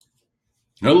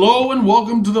Hello and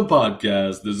welcome to the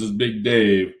podcast. This is Big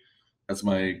Dave. That's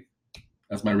my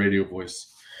radio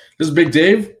voice. This is Big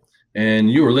Dave, and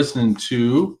you are listening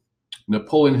to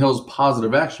Napoleon Hill's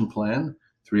Positive Action Plan,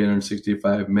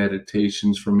 365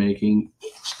 Meditations for Making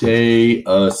Each Day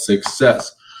a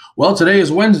Success. Well, today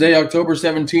is Wednesday, October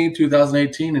 17th,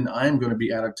 2018, and I'm going to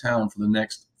be out of town for the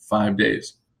next 5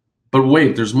 days. But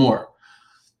wait, there's more.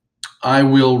 I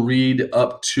will read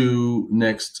up to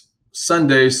next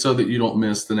Sunday so that you don't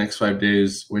miss the next 5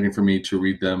 days waiting for me to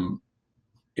read them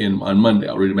on Monday.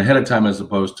 I'll read them ahead of time as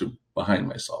opposed to behind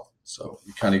myself. So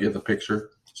you kind of get the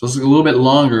picture. So this is a little bit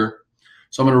longer.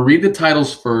 So I'm going to read the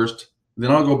titles first,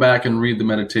 then I'll go back and read the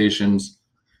meditations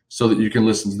so that you can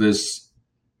listen to this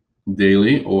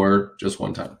daily or just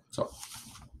one time.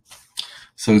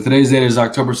 So today's date is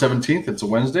October 17th. It's a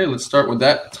Wednesday. Let's start with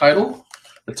that title.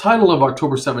 The title of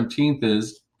October 17th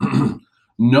is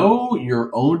Know Your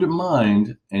Own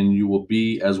Mind and You Will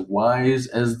Be as Wise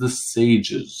as the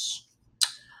Sages.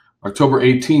 October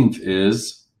 18th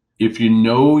is If You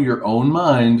Know Your Own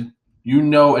Mind, You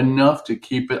Know Enough to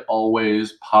Keep It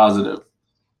Always Positive.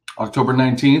 October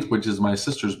 19th, which is my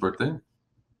sister's birthday.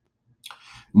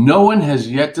 No one has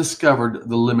yet discovered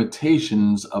the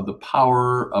limitations of the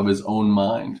power of his own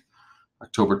mind.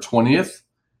 October 20th,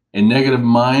 a negative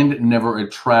mind never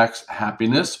attracts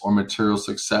happiness or material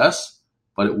success,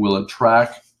 but it will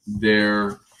attract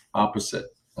their opposite.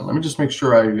 And let me just make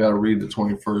sure I got to read the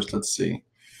 21st. Let's see.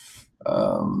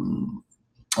 Let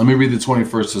me read the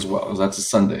 21st as well, because that's a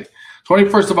Sunday.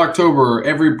 21st of October,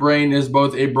 every brain is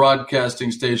both a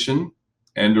broadcasting station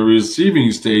and a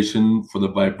receiving station for the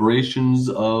vibrations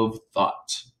of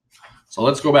thought. So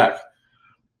let's go back.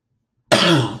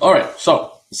 All right,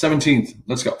 so 17th,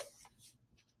 let's go.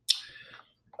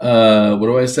 What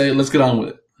do I say? Let's get on with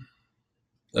it.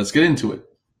 Let's get into it.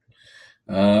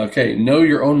 Okay, know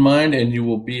your own mind and you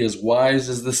will be as wise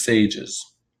as the sages.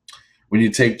 When you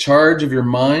take charge of your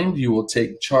mind, you will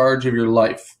take charge of your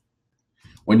life.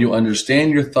 When you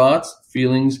understand your thoughts,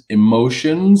 feelings,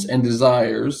 emotions, and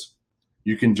desires,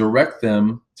 you can direct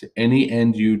them to any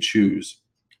end you choose.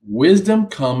 Wisdom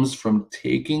comes from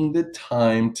taking the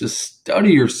time to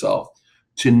study yourself,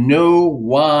 to know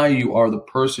why you are the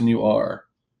person you are.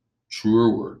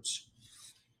 Truer words.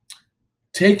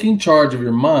 Taking charge of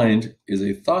your mind is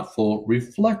a thoughtful,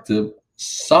 reflective,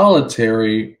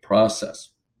 solitary process.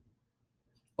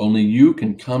 Only you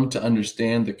can come to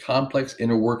understand the complex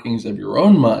inner workings of your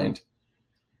own mind,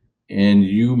 and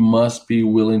you must be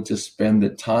willing to spend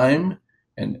the time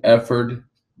and effort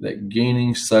that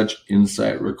gaining such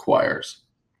insight requires.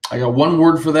 I got one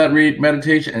word for that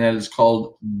meditation, and that is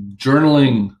called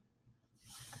journaling.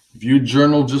 If you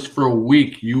journal just for a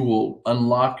week, you will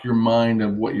unlock your mind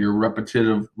of what your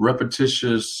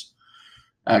repetitious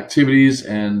activities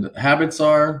and habits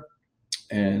are,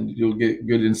 and you'll get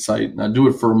good insight. Now, do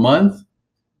it for a month.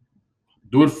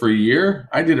 Do it for a year.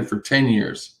 I did it for 10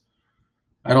 years.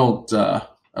 I don't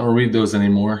read those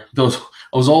anymore. Those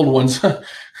old ones.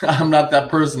 I'm not that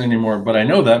person anymore, but I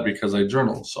know that because I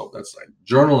journal. So that's like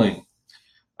journaling.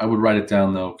 I would write it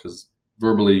down though, because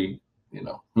verbally,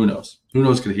 who knows? Who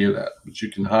knows could hear that, but you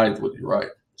can hide what you write.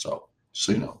 So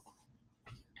you know.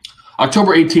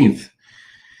 October 18th.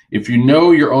 If you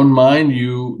know your own mind,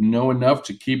 you know enough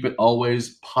to keep it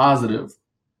always positive.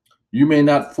 You may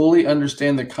not fully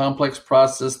understand the complex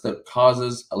process that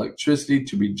causes electricity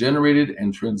to be generated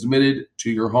and transmitted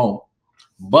to your home,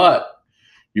 but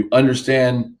you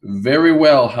understand very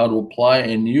well how to apply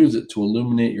and use it to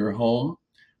illuminate your home,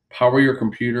 power your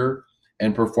computer,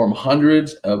 and perform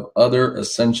hundreds of other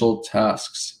essential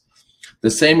tasks. The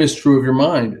same is true of your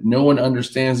mind. No one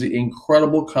understands the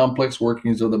incredible complex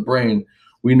workings of the brain.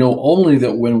 We know only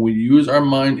that when we use our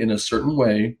mind in a certain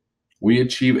way, we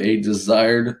achieve a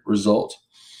desired result.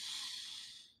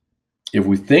 If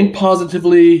we think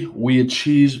positively, we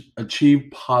achieve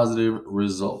positive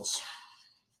results.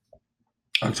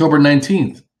 October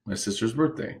 19th, my sister's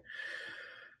birthday.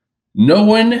 No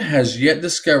one has yet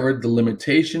discovered the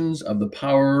limitations of the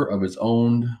power of his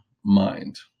own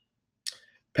mind.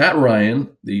 Pat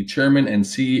Ryan, the chairman and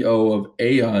CEO of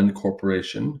Aon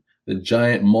Corporation, the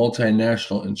giant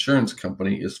multinational insurance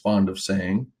company, is fond of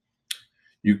saying,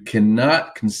 you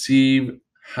cannot conceive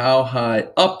how high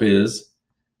up is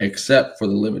except for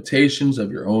the limitations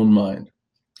of your own mind.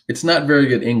 It's not very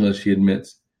good English, he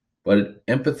admits, but it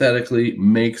empathetically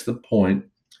makes the point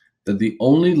that the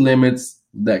only limits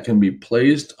that can be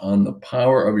placed on the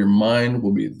power of your mind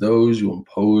will be those you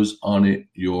impose on it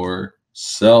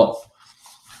yourself.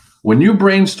 When you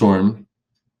brainstorm,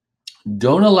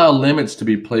 don't allow limits to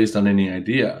be placed on any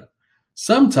idea.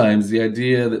 Sometimes the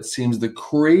idea that seems the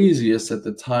craziest at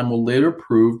the time will later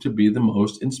prove to be the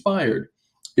most inspired.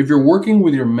 If you're working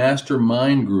with your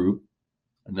mastermind group,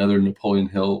 another Napoleon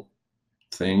Hill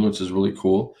thing, which is really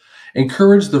cool,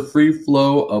 encourage the free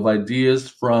flow of ideas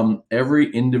from every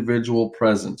individual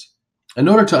present. In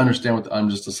order to understand what I'm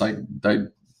just a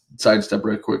sidestep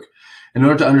right quick. In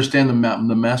order to understand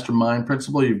the mastermind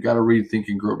principle, you've got to read Think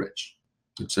and Grow Rich.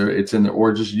 It's in there,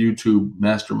 or just YouTube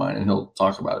Mastermind, and he'll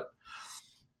talk about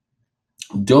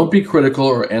it. Don't be critical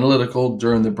or analytical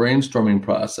during the brainstorming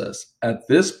process. At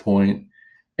this point,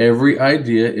 every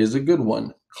idea is a good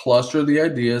one. Cluster the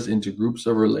ideas into groups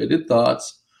of related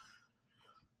thoughts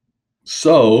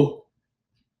so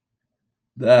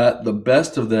that the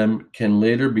best of them can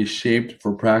later be shaped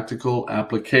for practical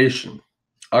application.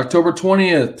 October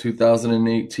 20th,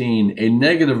 2018. A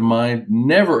negative mind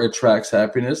never attracts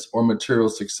happiness or material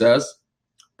success,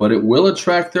 but it will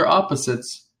attract their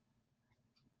opposites.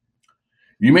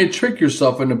 You may trick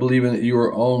yourself into believing that you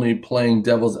are only playing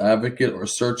devil's advocate or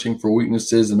searching for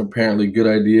weaknesses in apparently good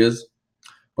ideas,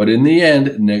 but in the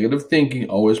end, negative thinking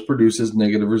always produces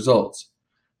negative results.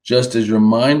 Just as your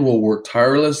mind will work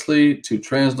tirelessly to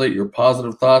translate your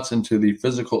positive thoughts into the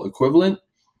physical equivalent,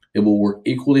 it will work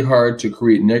equally hard to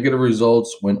create negative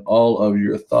results when all of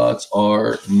your thoughts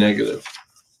are negative.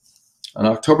 On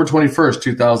October 21st,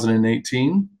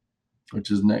 2018, which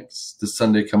is this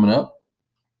Sunday coming up,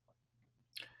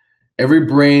 every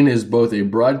brain is both a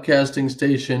broadcasting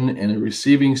station and a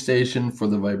receiving station for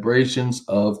the vibrations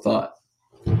of thought.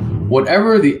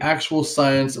 Whatever the actual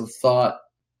science of thought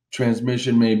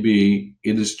transmission may be,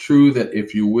 it is true that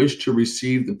if you wish to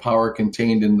receive the power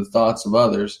contained in the thoughts of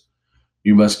others,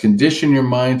 you must condition your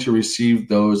mind to receive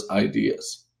those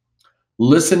ideas.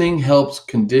 Listening helps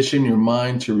condition your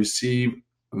mind to receive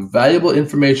valuable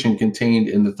information contained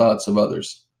in the thoughts of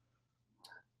others.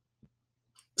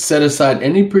 Set aside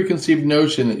any preconceived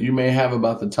notion that you may have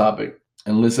about the topic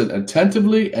and listen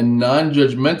attentively and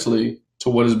non-judgmentally to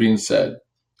what is being said.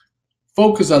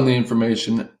 Focus on the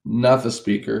information, not the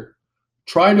speaker.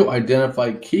 Try to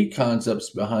identify key concepts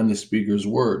behind the speaker's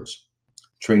words.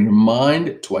 Train your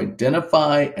mind to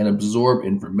identify and absorb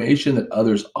information that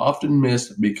others often miss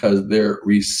because their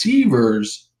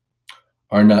receivers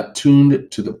are not tuned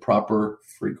to the proper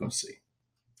frequency.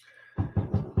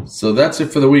 So that's it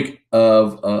for the week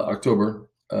of October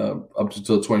up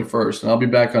until the 21st. And I'll be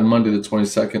back on Monday the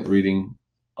 22nd reading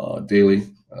daily.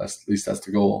 At least that's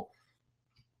the goal.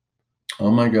 Oh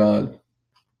my God.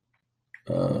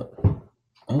 How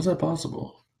is that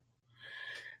possible?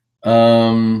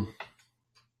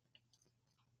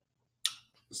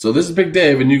 So this is Big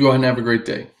Dave, and you go ahead and have a great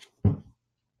day.